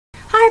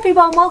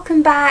everyone,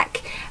 welcome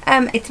back.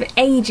 It's been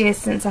ages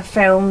since I've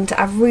filmed.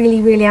 I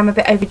really am a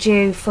bit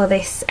overdue for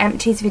this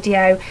Empties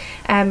video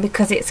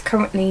because it's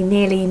currently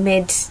nearly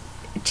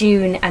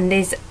mid-June and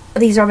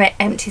these are my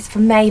empties for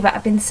May, but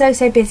I've been so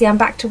busy. I'm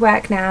back to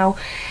work now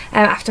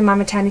after my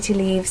maternity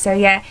leave, so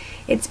yeah,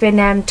 it's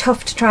been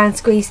tough to try and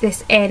squeeze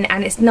this in,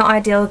 and it's not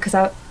ideal because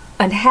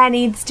and hair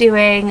needs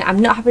doing.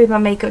 I'm not happy with my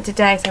makeup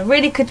today, so I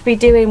really could be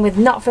doing with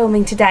not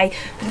filming today,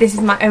 but this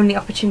is my only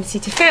opportunity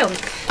to film.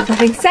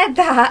 Having said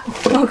that,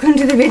 welcome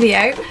to the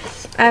video.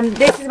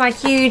 This is my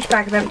huge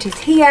bag of empties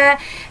here.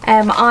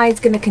 My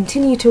eye's going to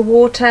continue to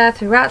water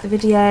throughout the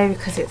video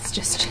because it's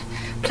just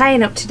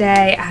playing up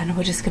today and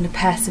we're just going to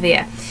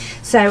persevere.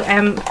 So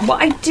what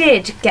I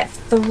did get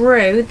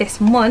through this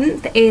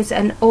month is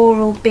an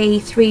Oral-B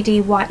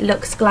 3D White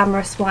Luxe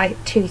Glamorous White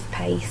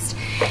toothpaste.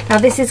 Now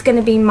this is going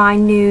to be my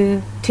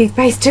new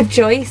toothpaste of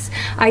choice.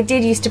 I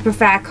did used to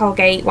prefer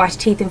Colgate White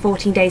Teeth in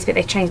 14 days, but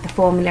they changed the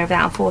formula of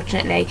that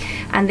unfortunately,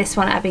 and this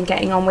one I've been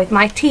getting on with.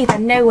 My teeth are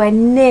nowhere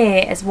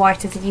near as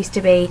white as they used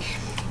to be.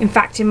 In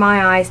fact, in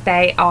my eyes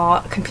they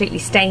are completely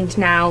stained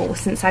now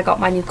since I got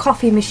my new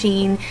coffee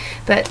machine,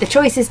 but the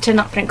choice is to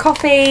not drink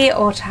coffee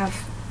or to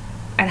have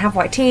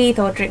white teeth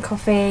or drink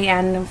coffee,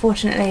 and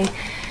unfortunately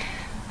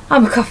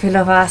I'm a coffee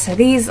lover, so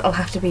these will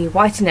have to be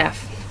white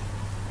enough.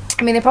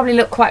 I mean, they probably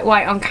look quite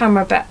white on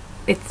camera, but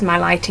it's my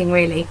lighting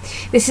really.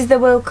 This is the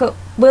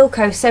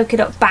Wilko Soak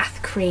It Up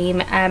Bath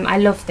Cream. I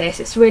love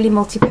this, it's really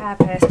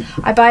multi-purpose.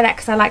 I buy that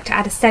because I like to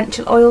add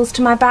essential oils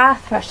to my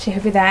bath, actually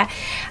over there,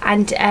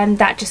 and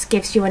that just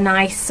gives you a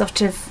nice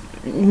sort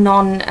of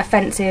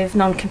non-offensive,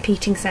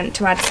 non-competing scent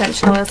to add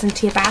essential oils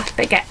into your bath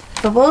but get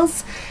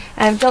bubbles.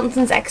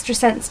 Johnson's Extra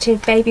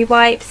Sensitive Baby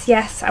Wipes,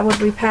 yes, I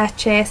would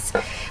repurchase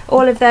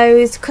all of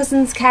those.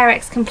 Cousins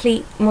Carex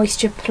Complete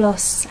Moisture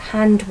Plus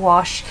Hand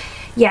Wash,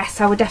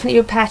 yes, I would definitely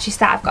repurchase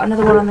that. I've got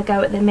another one on the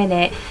go at the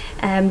minute,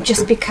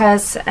 just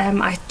because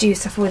I do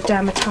suffer with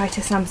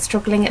dermatitis and I'm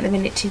struggling at the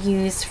minute to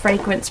use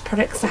fragrance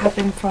products. I have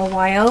been for a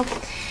while.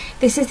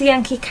 This is the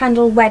Yankee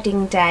Candle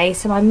Wedding Day.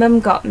 So my mum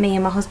got me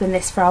and my husband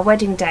this for our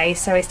wedding day,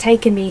 so it's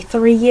taken me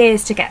 3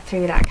 years to get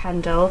through that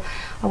candle.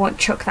 I won't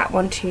chuck that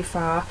one too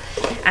far.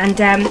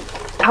 And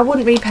I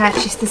wouldn't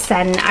repurchase the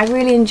scent. I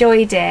really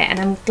enjoyed it and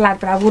I'm glad,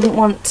 but I wouldn't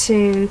want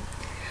to,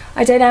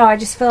 I don't know, I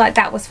just feel like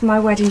that was for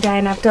my wedding day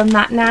and I've done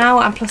that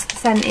now, and plus the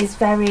scent is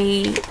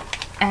very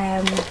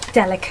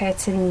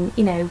delicate and,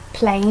 you know,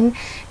 plain.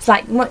 It's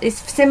like, it's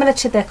similar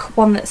to the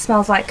one that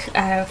smells like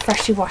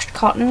freshly washed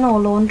cotton or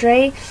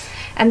laundry.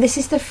 And this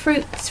is the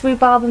Fruits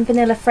Rhubarb and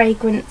Vanilla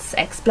Fragrance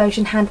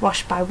Explosion Hand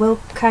Wash by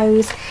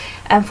Wilko's.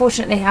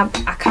 Unfortunately, I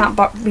can't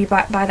buy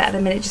that at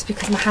the minute just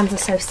because my hands are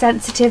so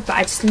sensitive, but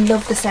I just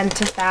love the scent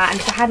of that, and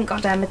if I hadn't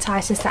got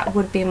dermatitis that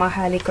would be my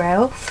holy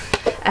grail.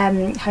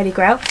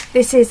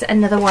 This is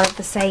another one of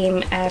the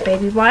same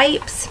baby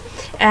wipes.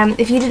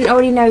 If you didn't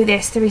already know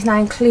this, the reason I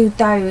include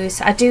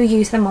those, I do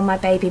use them on my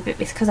baby, but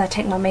it's because I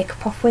take my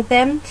makeup off with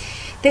them.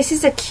 This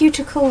is a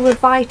Cuticle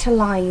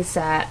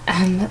Revitalizer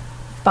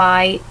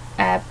by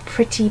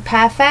Pretty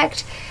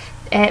Perfect.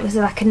 It was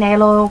like a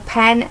nail oil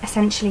pen,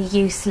 essentially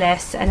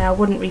useless, and I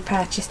wouldn't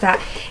repurchase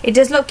that. It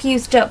does look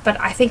used up, but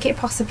I think it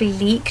possibly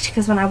leaked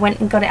because when I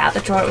went and got it out the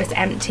drawer it was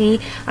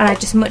empty, and I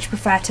just much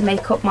prefer to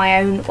make up my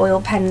own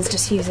oil pens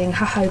just using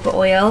jojoba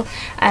oil.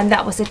 And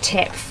that was a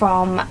tip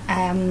from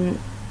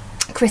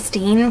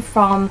Christine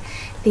from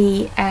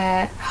the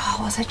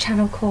what's her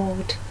channel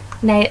called?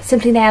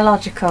 Simply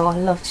Nailogical. I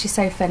love, she's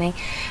so funny.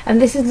 And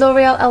this is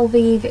L'Oreal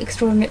Elvive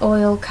Extraordinary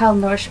Oil Curl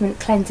Nourishment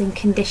Cleansing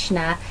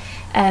Conditioner.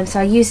 So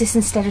I use this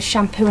instead of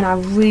shampoo and I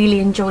really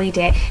enjoyed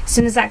it. As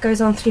soon as that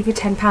goes on 3 for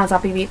 £10, I'll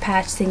be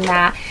repurchasing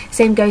that.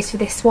 Same goes for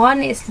this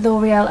one. It's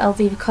L'Oreal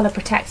Elvive Colour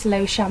Protect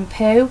Low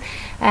Shampoo.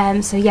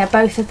 So yeah,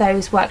 both of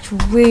those worked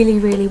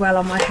really well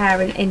on my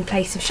hair in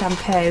place of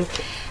shampoo.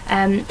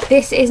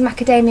 This is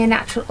Macadamia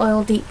Natural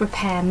Oil Deep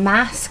Repair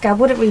Mask. I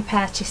wouldn't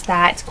repurchase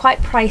that. It's quite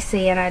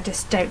pricey and I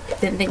just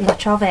didn't think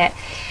much of it.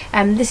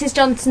 This is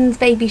Johnson's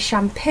Baby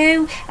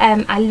Shampoo.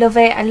 I love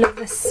it. I love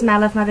the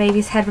smell of my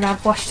baby's head when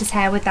I've washed his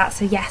hair with that,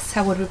 so yes,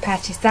 I would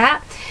repurchase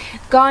that.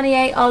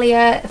 Garnier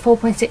Olia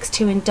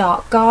 4.62 in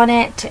Dark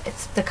Garnet.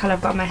 It's the colour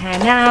I've got in my hair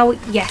now.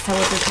 Yes, I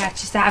would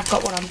repurchase that. I've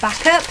got one on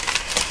backup.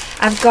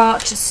 I've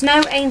got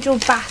Snow Angel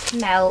Bath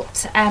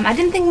Melt. I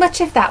didn't think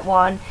much of that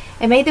one.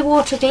 It made the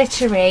water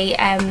glittery,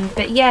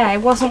 but yeah,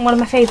 it wasn't one of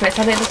my favourites.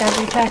 I don't think I'd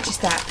repurchase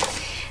that.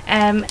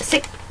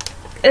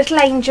 Little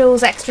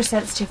Angels Extra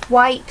Sensitive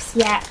Wipes.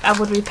 Yeah, I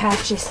would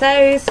repurchase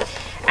those.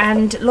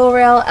 And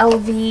L'Oreal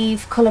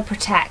Elvive Colour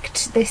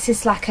Protect. This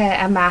is like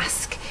a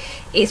mask.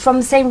 It's from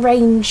the same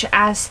range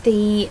as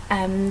the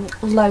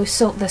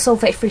the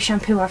sulfate-free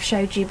shampoo I've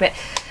showed you, but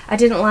I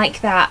didn't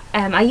like that.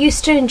 I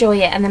used to enjoy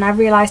it, and then I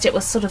realised it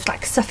was sort of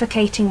like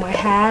suffocating my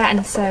hair,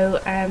 and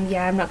so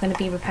yeah, I'm not going to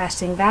be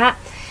repurchasing that.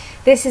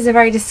 This is a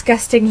very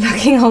disgusting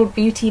looking old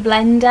beauty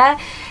blender.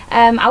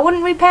 I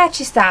wouldn't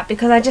repurchase that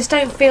because I just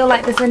don't feel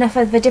like there's enough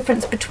of a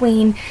difference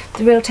between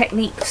the Real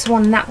Techniques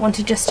one and that one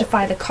to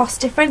justify the cost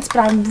difference, but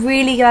I'm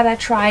really glad I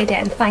tried it,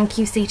 and thank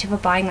you, Sita, for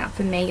buying that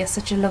for me. You're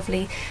such a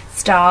lovely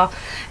star.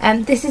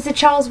 This is a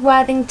Charles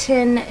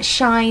Worthington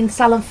Shine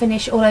Salon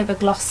Finish All Over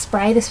Gloss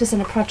Spray. This was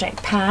in a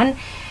project pan.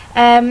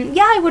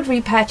 Yeah, I would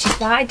repurchase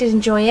that. I did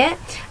enjoy it.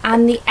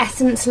 And the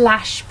Essence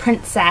Lash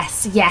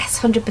Princess, yes,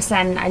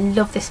 100%. I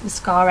love this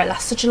mascara. It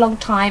lasts such a long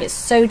time. It's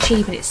so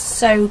cheap and it's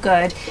so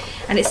good,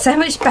 and it's so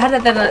much better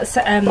than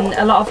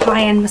a lot of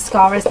high-end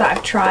mascaras that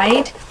I've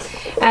tried.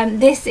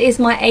 This is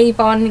my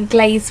Avon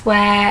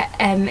Glazewear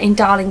in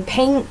Darling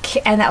Pink,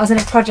 and that was in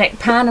a project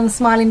pan. I'm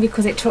smiling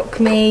because it took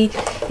me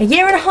a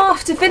year and a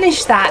half to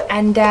finish that,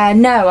 and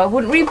no, I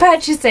wouldn't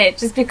repurchase it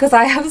just because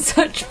I have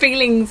such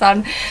feelings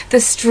on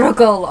the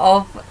struggle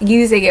of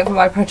using it for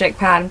my project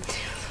pan.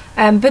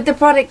 But the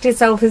product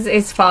itself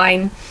is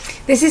fine.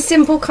 This is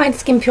Simple Kind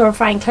Skin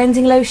Purifying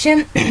Cleansing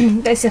Lotion.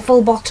 It's a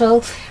full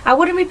bottle. I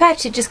wouldn't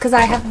repurchase it just because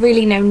I have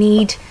really no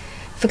need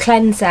for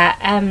cleanser.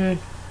 And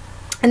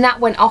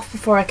that went off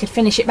before I could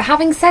finish it. But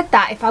having said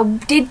that, if I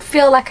did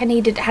feel like I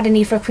had a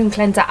need for a cream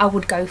cleanser, I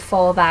would go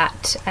for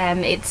that.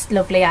 It's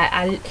lovely.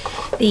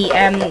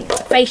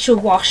 The facial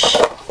wash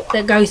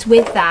that goes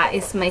with that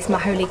is my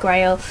holy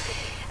grail.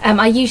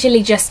 I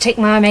usually just take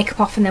my makeup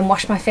off and then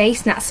wash my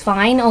face, and that's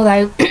fine,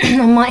 although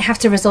I might have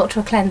to resort to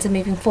a cleanser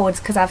moving forwards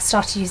because I've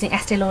started using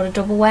Estee Lauder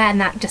Double Wear, and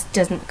that just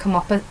doesn't come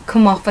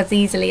off as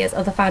easily as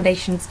other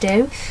foundations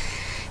do.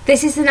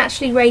 This is the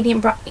Naturally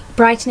Radiant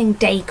Brightening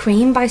Day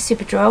Cream by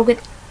Superdrug,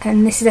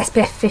 and this is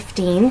SPF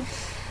 15.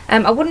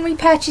 I wouldn't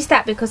repurchase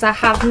that because I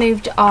have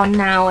moved on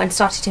now and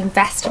started to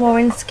invest more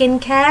in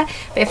skincare,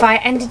 but if I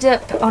ended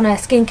up on a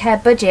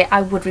skincare budget,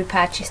 I would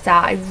repurchase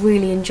that. I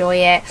really enjoy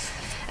it.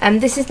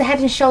 This is the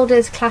Head &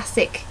 Shoulders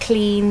Classic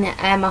Clean.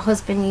 My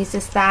husband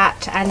uses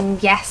that,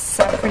 and yes,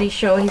 I'm pretty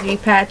sure he's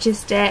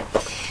repurchased it.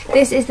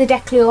 This is the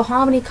Decleor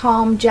Harmony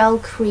Calm Gel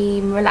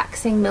Cream,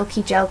 Relaxing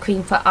Milky Gel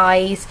Cream for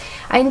Eyes.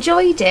 I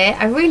enjoyed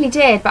it, I really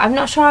did, but I'm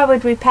not sure I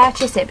would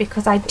repurchase it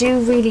because I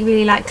do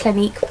really like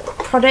Clinique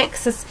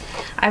products.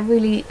 I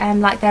really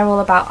like they're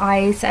all about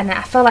eyes, and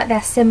I feel like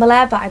they're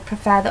similar, but I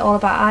prefer the all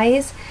about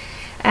eyes.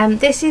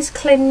 This is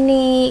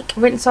Clinique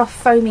Rinse Off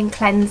Foaming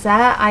Cleanser.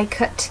 I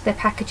cut the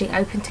packaging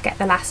open to get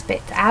the last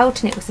bit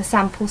out, and it was the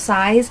sample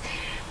size.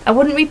 I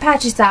wouldn't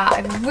repurchase that. I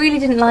really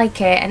didn't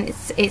like it, and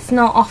it's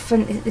not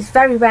often, it's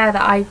very rare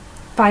that I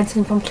find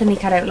something from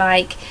Clinique I don't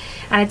like,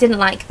 and I didn't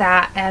like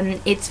that.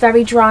 It's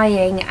very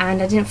drying,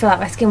 and I didn't feel like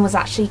my skin was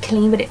actually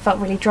clean, but it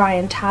felt really dry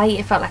and tight.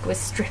 It felt like it was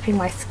stripping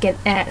my skin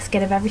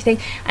of everything,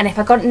 and if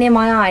I got it near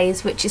my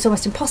eyes, which is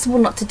almost impossible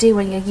not to do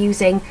when you're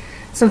using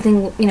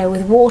something, you know,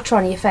 with water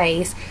on your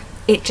face,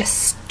 it just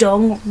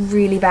stung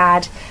really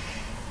bad.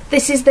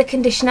 This is the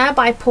conditioner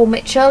by Paul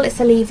Mitchell. It's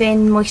a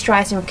leave-in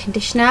moisturiser and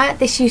conditioner.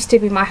 This used to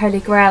be my holy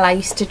grail. I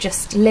used to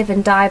just live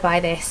and die by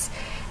this.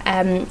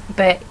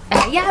 But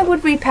yeah, I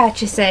would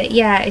repurchase it.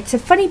 Yeah, it's a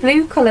funny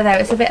blue colour though,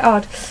 it's a bit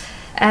odd.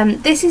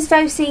 This is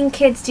Vocine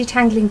Kids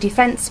Detangling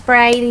Defence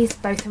Spray. These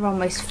both are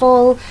almost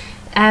full.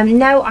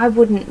 No, I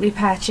wouldn't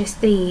repurchase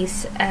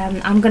these.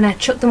 I'm going to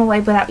chuck them away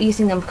without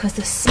using them because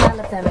the smell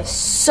of them is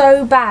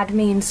so bad.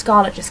 Me and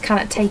Scarlett just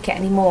cannot take it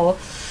anymore.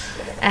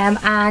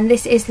 And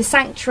this is the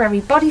Sanctuary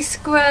Body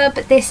Scrub.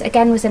 This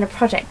again was in a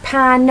project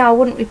pan. No, I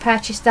wouldn't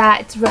repurchase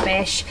that. It's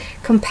rubbish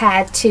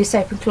compared to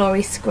Soap and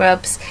Glory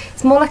scrubs.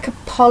 It's more like a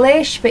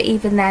polish, but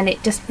even then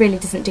it just really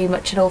doesn't do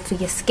much at all for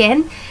your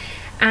skin.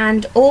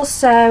 And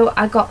also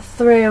I got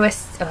through,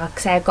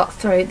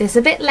 there's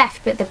a bit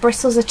left, but the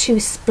bristles are too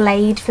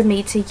splayed for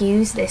me to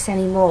use this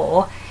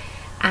anymore.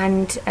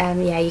 And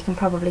yeah, you can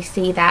probably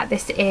see that.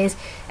 This is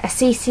a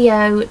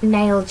CCO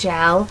nail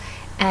gel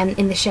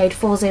in the shade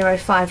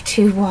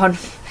 40521.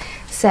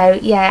 So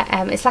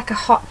yeah, it's like a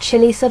hot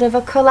chili sort of a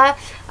colour.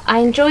 I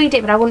enjoyed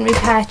it, but I wouldn't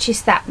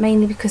repurchase that,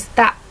 mainly because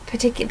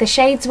the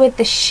shades with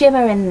the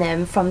shimmer in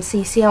them from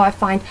CCO I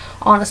find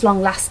aren't as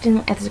long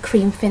lasting as the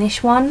cream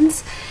finish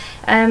ones.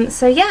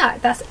 So yeah,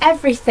 that's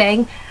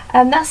everything.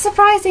 That's a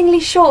surprisingly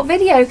short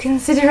video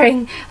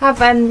considering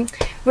I've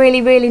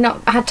really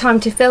not had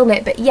time to film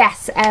it, but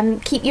yes,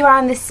 keep your eye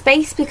on this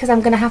space because I'm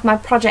going to have my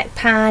project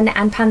pan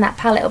and Pan That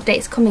Palette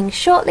updates coming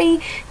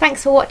shortly.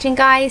 Thanks for watching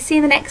guys, see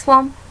you in the next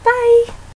one, bye!